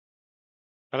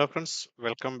Hello friends,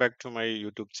 welcome back to my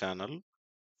YouTube channel.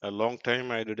 A long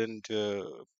time I didn't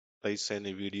place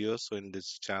any videos in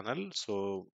this channel,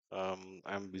 so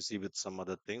I'm busy with some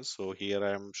other things. So here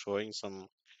I am showing some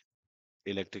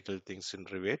electrical things in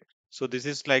Revit. So this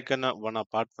is like one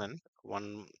apartment,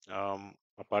 one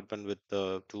apartment with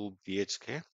two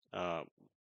BHK uh,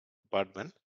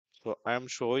 apartment. So I am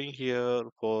showing here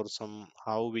for some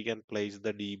how we can place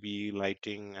the DB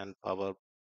lighting and power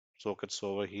sockets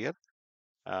over here.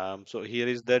 So here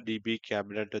is the DB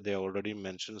cabinet that they already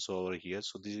mentioned over here.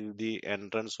 So this is the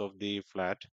entrance of the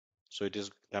flat. So it is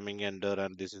coming under,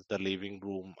 and this is the living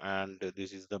room, and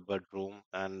this is the bedroom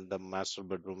and the master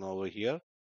bedroom over here.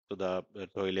 So the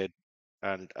toilet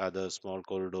and other small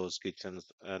corridors,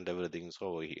 kitchens, and everything is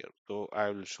over here. So I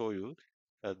will show you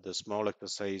the small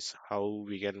exercise how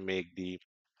we can make the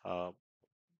uh,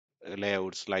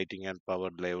 layouts, lighting, and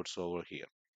power layouts over here.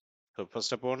 So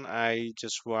first of all, I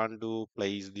just want to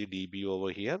place the DB over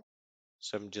here.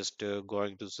 So I'm just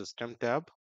going to System tab,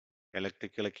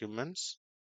 Electrical Equipments.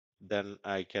 Then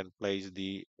I can place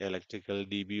the electrical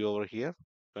DB over here.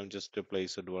 So I'm just to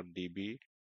place it one DB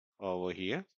over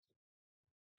here.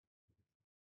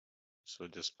 So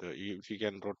just if you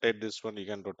can rotate this one, you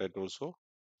can rotate also.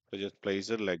 So just place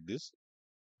it like this.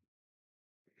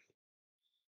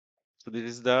 So this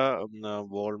is the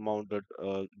wall mounted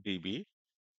DB.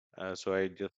 So I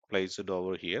just place it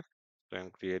over here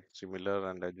and create similar,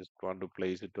 and I just want to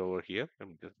place it over here.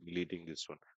 I'm just deleting this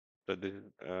one. So this is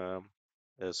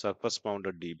a surface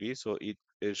mounted DB. So it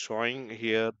is showing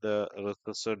here the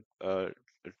recessed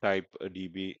type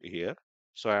DB here.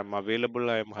 So I'm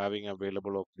having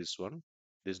available of this one,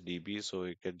 this DB. So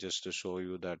I can just show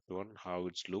you that one, how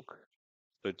it's look.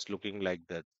 So it's looking like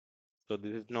that. So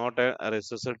this is not a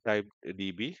recessor type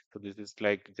DB. So this is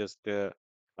like just a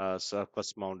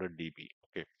surface mounted DB.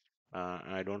 Okay.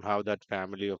 I don't have that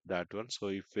family of that one. So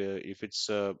uh, if it's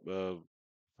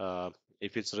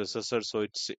recessor, so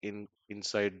it's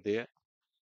inside there,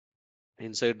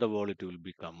 inside the wall it will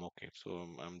become okay. So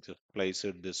I'm just place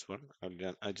it this one.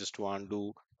 Again, I just want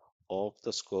to off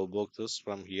the scope boxes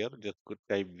from here. Just could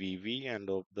type VV and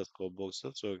off the scope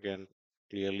boxes so you can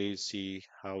clearly see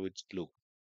how it's look.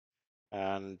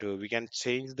 And we can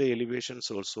change the elevations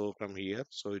also from here.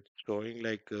 So it's showing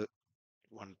like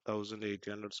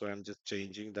 1800. So I'm just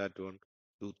changing that one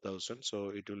 2000. So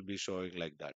it will be showing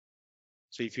like that.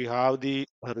 So if you have the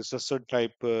recessor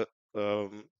type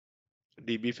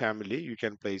DB family, you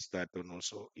can place that one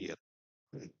also here.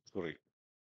 Sorry.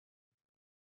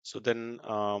 So then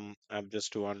I'm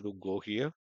just want to go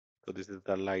here. So this is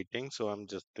the lighting. So I'm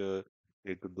just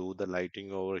need to do the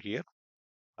lighting over here.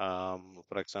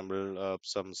 For example,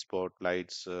 some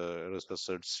spotlights,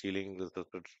 recessed ceiling,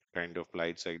 recessed kind of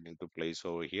lights I need to place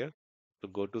over here. So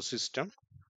go to system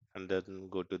and then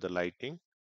go to the lighting.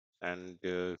 And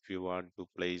if you want to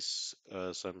place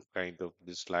some kind of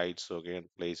this lights, so again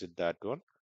place it that one.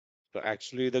 So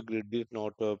actually the grid is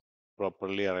not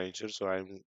properly arranged. So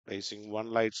I'm placing one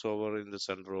lights over in the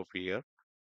center of here.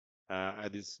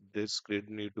 And this grid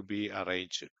need to be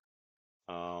arranged.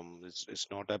 It's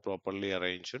not a properly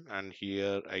arranged, and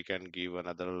here I can give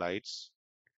another lights.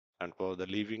 And for the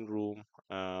living room,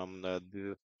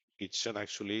 the kitchen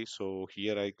actually, so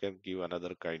here I can give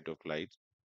another kind of light.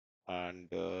 And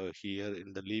here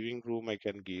in the living room I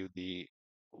can give the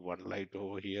one light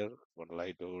over here, one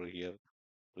light over here,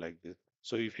 like this.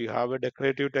 So if you have a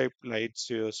decorative type lights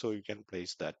here, so you can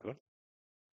place that one.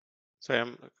 So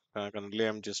currently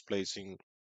I'm just placing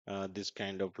this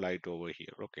kind of light over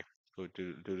here. Okay, so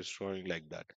it is showing like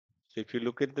that. So if you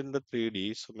look at in the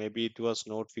 3D, so maybe it was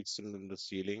not fixed in the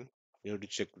ceiling. You need to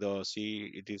check the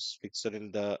see it is fixed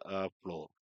in the floor.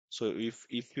 So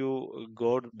if you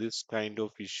got this kind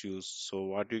of issues, so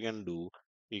what you can do,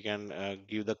 you can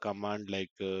give the command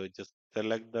like just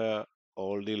select the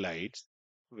all the lights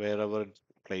wherever it's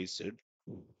placed,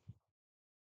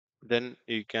 then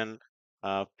you can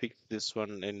fix this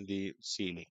one in the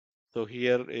ceiling. So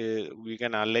here we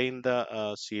can align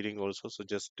the ceiling also. So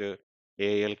just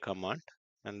AL command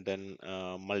and then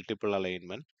multiple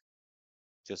alignment.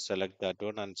 Just select that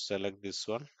one and select this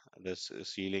one. This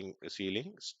ceiling.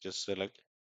 Just select.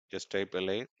 Just type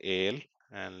align AL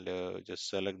and just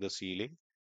select the ceiling,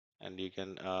 and you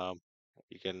can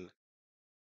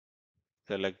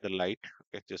select the light.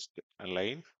 Okay, just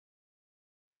align.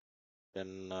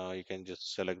 Then you can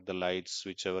just select the lights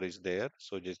whichever is there.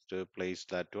 So just place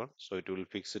that one, so it will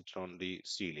fix it on the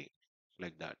ceiling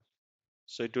like that.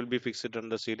 So it will be fixed on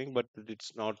the ceiling, but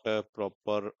it's not a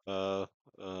proper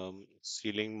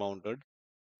ceiling mounted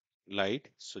light.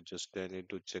 So just I need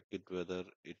to check it whether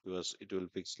it will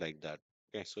fix like that.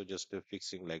 Okay, so just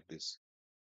fixing like this.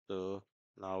 So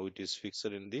now it is fixed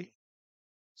in the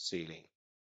ceiling,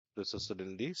 processed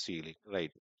in the ceiling,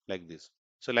 right? Like this.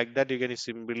 So like that, you can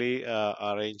simply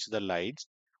arrange the lights.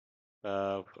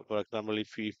 For example,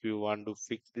 if you want to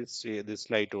fix this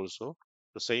light also,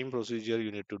 the same procedure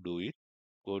you need to do it.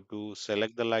 Go to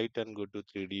select the light and go to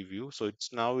 3D view. So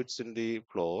it's in the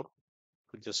floor.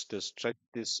 Just stretch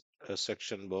this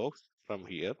section box from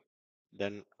here.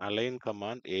 Then align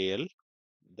command AL.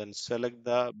 Then select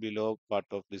the below part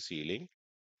of the ceiling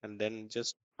and then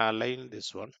just align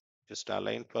this one. Just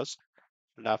align first,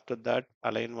 and after that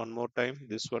align one more time.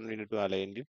 This one we need to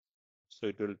align it, so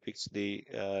it will fix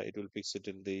it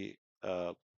in the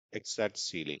exact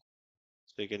ceiling.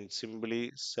 So you can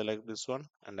simply select this one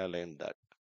and align that.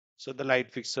 So the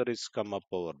light fixer is come up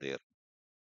over there.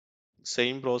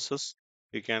 Same process,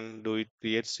 you can do it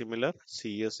create similar.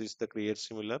 CS is the create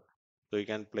similar. So you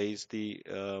can place the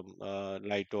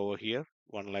light over here,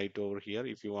 one light over here.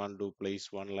 If you want to place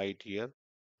one light here,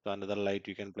 so another light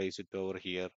you can place it over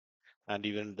here. And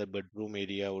even the bedroom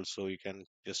area also you can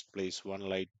just place one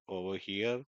light over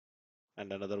here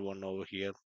and another one over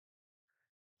here.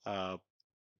 Uh,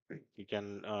 you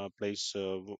can place,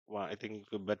 I think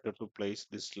better to place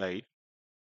this light,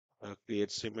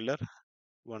 create similar,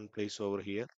 one place over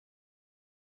here.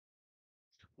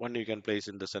 One you can place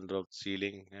in the center of the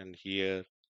ceiling and here,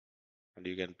 and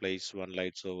you can place one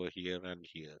lights over here and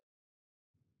here.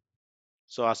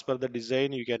 So as per the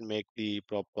design, you can make the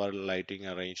proper lighting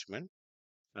arrangement,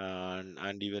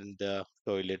 and even the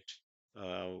toilet,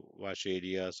 wash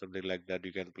area, something like that.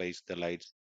 You can place the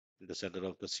lights in the center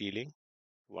of the ceiling,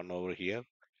 one over here.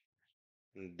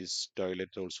 In this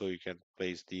toilet also, you can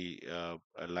place the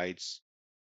lights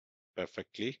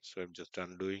perfectly. So I'm just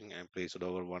undoing and place it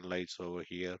over one lights over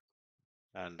here,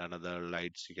 and another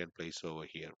lights you can place over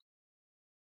here.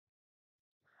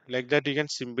 Like that, you can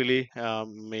simply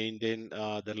maintain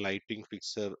the lighting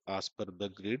fixture as per the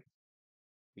grid.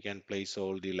 You can place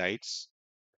all the lights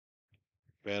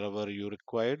wherever you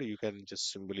required. You can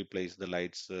just simply place the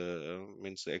lights,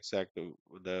 means exact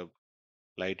the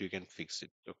light you can fix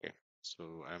it. Okay,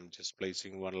 so I'm just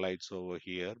placing one lights over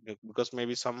here because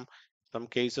maybe some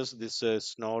cases this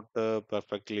is not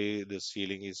perfectly, the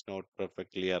ceiling is not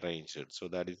perfectly arranged, so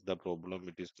that is the problem,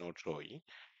 it is not showing.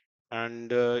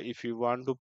 And if you want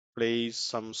to place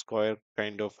some square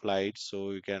kind of light,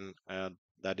 so you can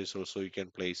that is also you can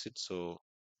place it. So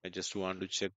I just want to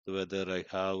check whether I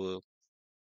have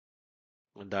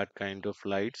that kind of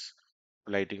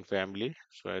lighting family.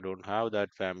 So I don't have that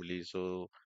family, so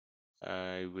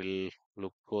I will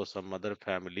look for some other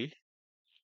family.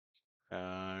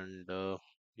 And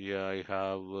yeah, I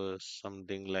have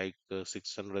something like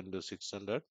 600 to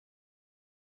 600.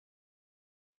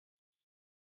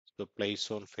 So place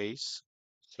on face.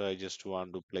 So I just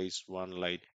want to place one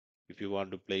light. If you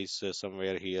want to place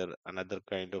somewhere here another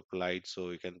kind of light,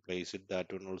 so you can place it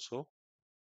that one also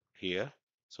here.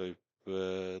 So if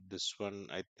this one,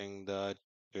 I think that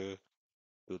uh,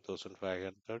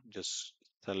 2500, just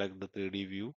select the 3D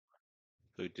view.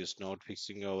 So it is not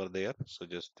fixing over there. So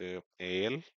just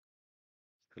AL,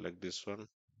 select this one.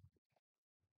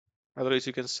 Otherwise,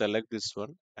 you can select this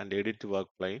one and edit work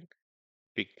plane,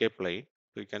 pick a plane.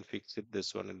 So you can fix it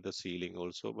this one in the ceiling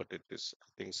also, but it is, I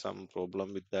think, some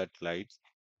problem with that light.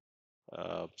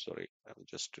 Sorry, I'm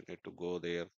just need to go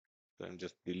there. So I'm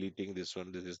just deleting this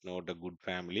one. This is not a good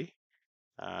family.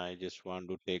 I just want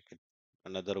to take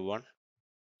another one.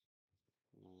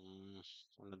 Mm,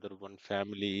 Another one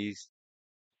family is,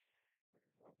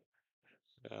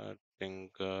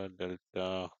 think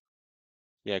Delta.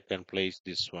 Yeah, I can place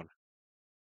this one.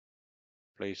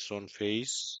 Place on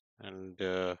face, and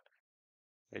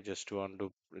I just want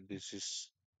to. This is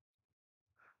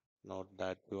not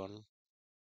that one.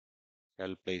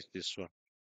 I'll place this one.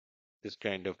 This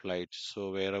kind of light.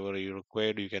 So wherever you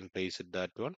required, you can place it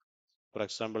that one. For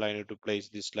example, I need to place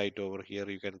this light over here.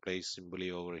 You can place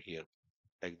simply over here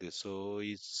like this. So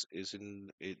this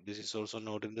is also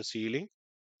not in the ceiling.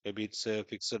 Maybe it's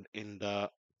fixed in the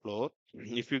floor.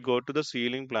 If you go to the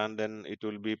ceiling plan, then it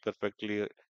will be perfectly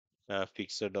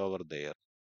fixed over there.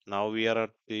 Now we are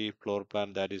at the floor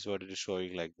plan. That is what it is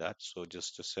showing like that. So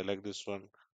just to select this one,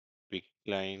 pick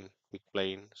line.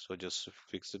 So just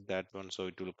fix it that one. So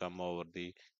it will come over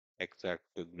the exact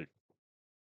grid.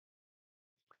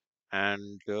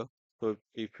 And so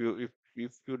if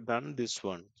you done this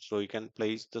one, so you can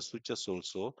place the switches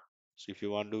also. So if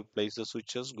you want to place the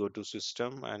switches, go to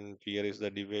system, and here is the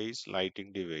device,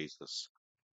 lighting devices.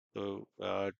 So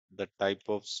the type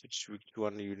of switch, which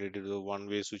one you need, the one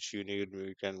way switch you need,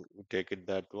 you can take it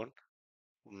that one.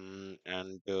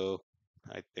 And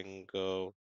I think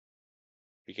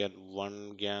we can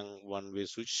one gang one way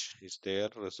switch is there.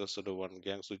 Resistor to one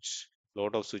gang switch.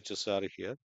 Lot of switches are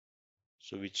here.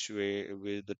 So which way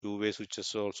with the two-way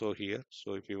switches also here.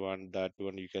 So if you want that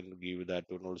one, you can give that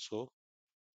one also.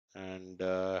 And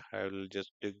I will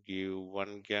just give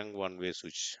one gang one way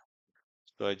switch.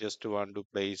 So I just want to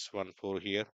place one for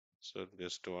here. So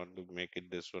just want to make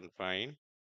it this one fine.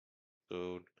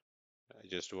 So I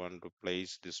just want to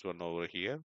place this one over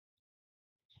here,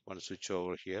 one switch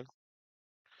over here.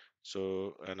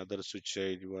 So another switch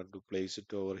I want to place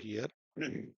it over here.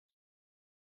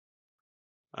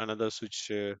 Another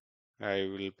switch I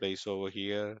will place over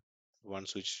here. One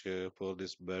switch for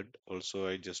this bed. Also,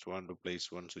 I just want to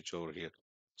place one switch over here.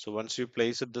 So once you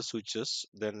place it, the switches,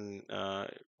 then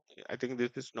I think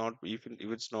this is not, even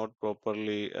if it's not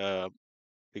properly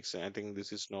fixed. I think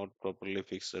this is not properly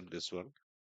fixed at this one.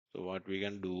 So what we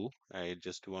can do, I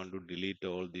just want to delete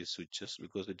all these switches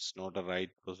because it's not a right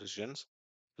positions.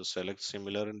 So select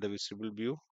similar in the visible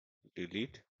view,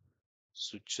 delete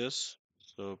switches.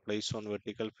 So place on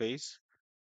vertical face.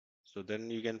 So then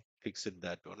you can fix it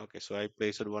that one. Okay, so I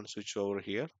placed one switch over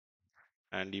here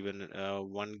and even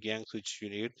one gang switch you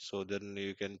need. So then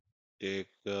you can take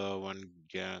one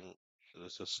gang,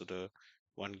 this is the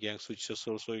one gang switches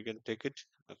also you can take it.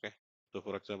 Okay, so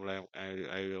for example,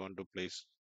 I want to place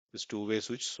this two-way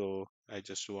switch. So I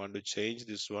just want to change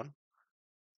this one.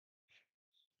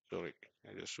 Sorry,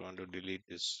 I just want to delete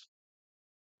this,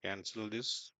 cancel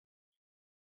this,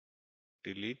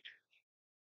 delete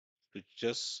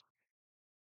switches.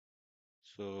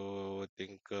 So I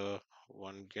think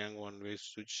one gang, one way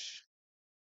switch.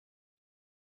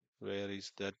 Where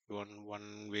is that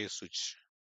one way switch?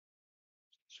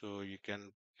 So you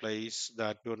can place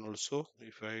that one also.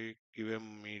 If I give a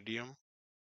medium,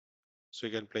 so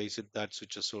you can place it that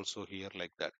switches also here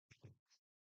like that.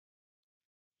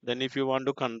 Then if you want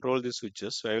to control the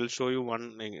switches, so I will show you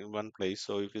one in one place.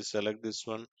 So if you select this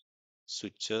one,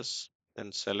 switches,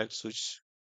 then select switch,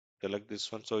 select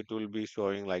this one, so it will be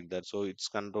showing like that. So it's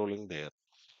controlling there.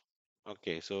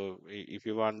 Okay, so if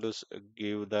you want to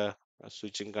give the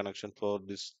switching connection for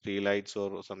this three lights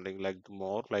or something like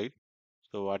more light,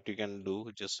 so what you can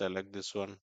do, just select this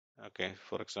one. Okay,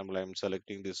 for example, I'm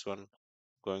selecting this one,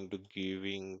 going to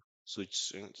giving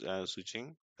switching,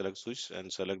 select switch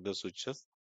and select the switches,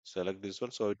 select this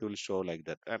one, so it will show like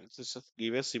that. And just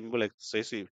give a simple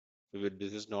exercise if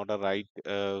this is not a right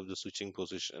the switching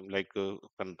position like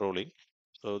controlling.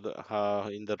 So the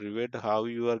in the Revit how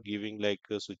you are giving like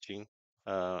switching,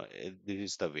 this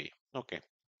is the way. Okay,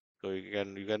 so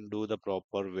you can do the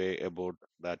proper way about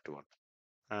that one.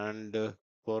 And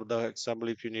for the example,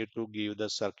 if you need to give the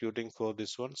circuiting for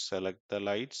this one, select the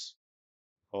lights,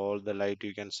 all the light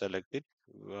you can select it.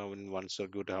 In one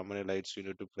circuit, how many lights you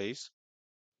need to place,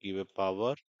 give a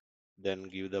power, then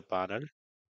give the panel.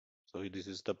 So this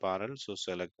is the panel, so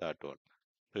select that one.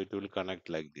 So it will connect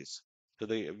like this. So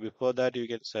before that you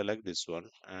can select this one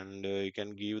and you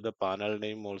can give the panel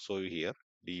name also here,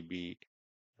 db,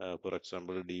 for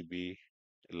example, db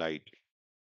light,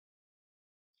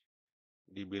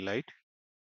 db light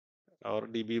or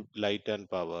db light and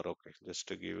power. Okay, just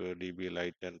to give a db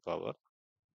light and power,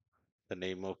 the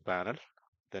name of panel.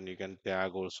 Then you can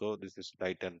tag also, this is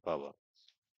light and power.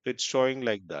 It's showing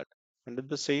like that. And in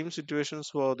the same situations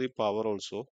for the power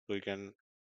also, so you can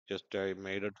just I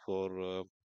made it for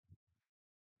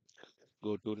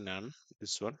go to none.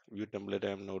 This one view template I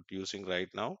am not using right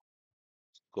now.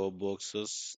 Go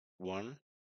boxes one.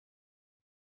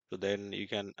 So then you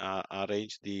can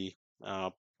arrange the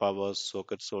power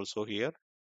sockets also here.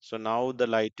 So now the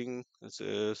lighting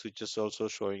switch is also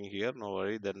showing here. No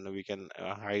worry. Then we can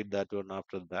hide that one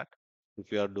after that.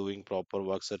 If you are doing proper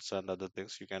work sets and other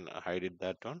things, you can hide it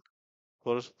that one.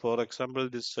 For example,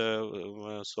 this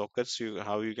sockets,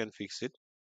 how you can fix it,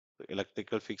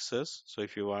 electrical fixers. So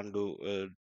if you want to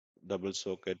double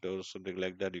socket or something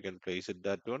like that, you can place it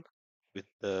that one with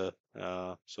the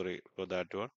sorry for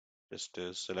that one. Just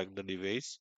select the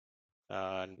device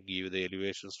and give the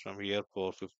elevations from here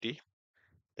 450.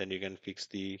 Then you can fix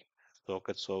the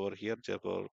sockets over here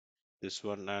for this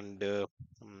one and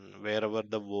wherever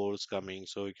the walls coming,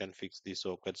 so you can fix the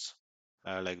sockets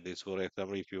like this. For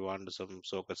example, if you want some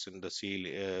sockets in the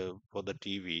ceiling for the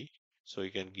TV, so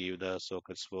you can give the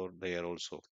sockets for there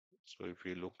also. So if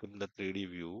you look in the 3D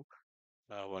view,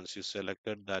 once you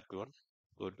selected that one,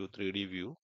 go to 3D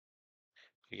view,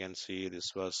 you can see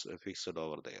this was fixed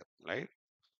over there, right?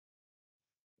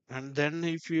 And then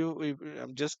if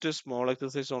just a small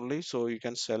exercise only, so you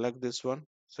can select this one,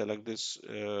 select this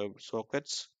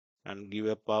sockets, and give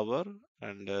a power,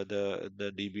 and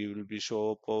the DB will be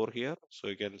show up over here. So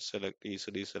you can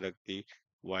easily select the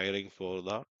wiring for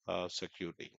the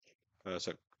security,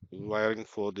 sec wiring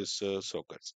for this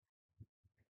sockets.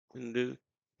 And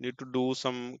need to do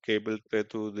some cable tray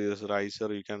to this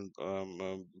riser. You can,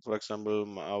 for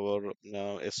example, our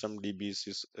SMDBs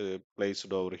is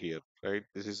placed over here, right?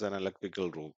 This is an electrical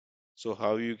room. So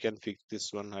how you can fix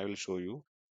this one, I will show you.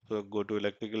 So go to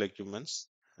electrical equipments,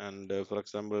 and for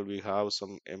example, we have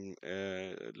some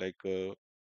like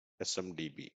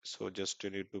SMDB. So just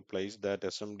you need to place that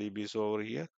SMDBs over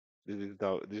here. This is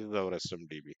our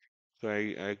SMDB. So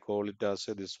I call it as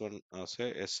this one as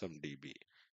a SMDB.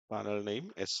 Panel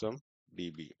name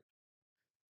SMDB.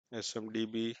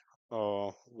 SMDB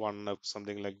one of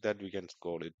something like that we can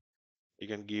call it. You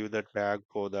can give the tag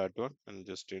for that one, and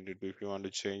just need to, if you want to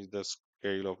change the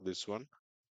scale of this one,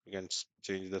 you can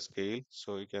change the scale.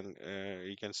 So you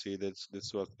can see that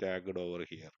this was tagged over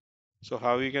here. So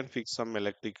how you can fix some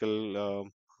electrical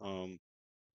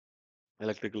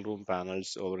room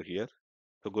panels over here.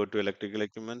 So go to electrical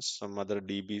equipments, some other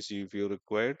DBs if you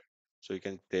required. So you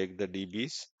can take the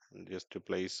DBs and just to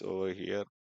place over here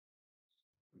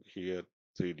 3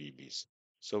 DBs.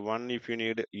 So one, if you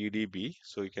need EDB,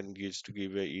 so you can just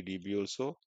give a EDB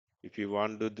also. If you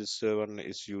want to this one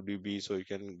is UDB, so you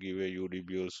can give a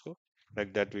UDB also.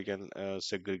 Like that, we can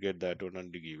segregate that one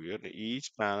and give you. And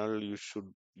each panel you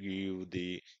should give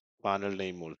the panel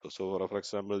name also. So for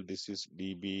example, this is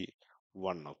DB1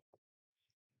 now,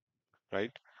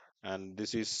 right? And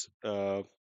this is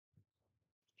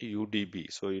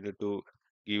UDB. So you need to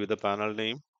give the panel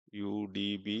name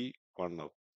UDB1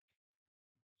 now.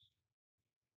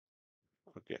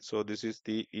 Okay, so this is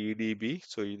the EDB.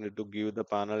 So you need to give the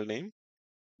panel name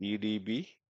EDB1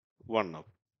 now.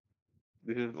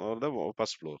 This is on the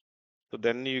first floor. So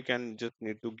then you can just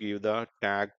need to give the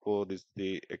tag for this,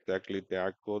 the exactly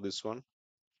tag for this one.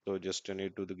 So just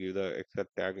need to give the exact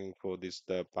tagging for this,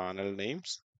 the panel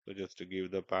names. So just to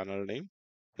give the panel name,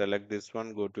 select this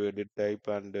one, go to edit type,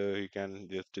 and you can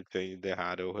just change the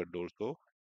arrow head also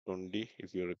 20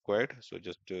 if you required. So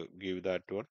just give that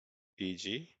one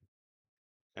TG,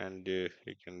 and you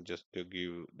can just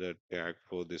give the tag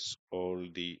for this all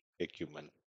the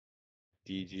equipment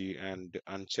TG, and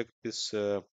uncheck this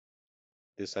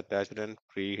attachment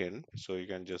freehand, so you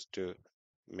can just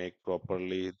make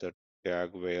properly the tag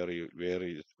where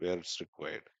it's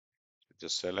required.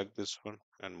 Just select this one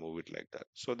and move it like that.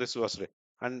 So this was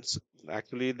and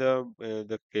actually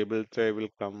the cable tray will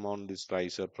come on this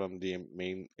riser from the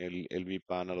main LV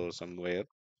panel or somewhere.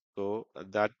 So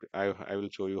that I will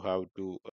show you how to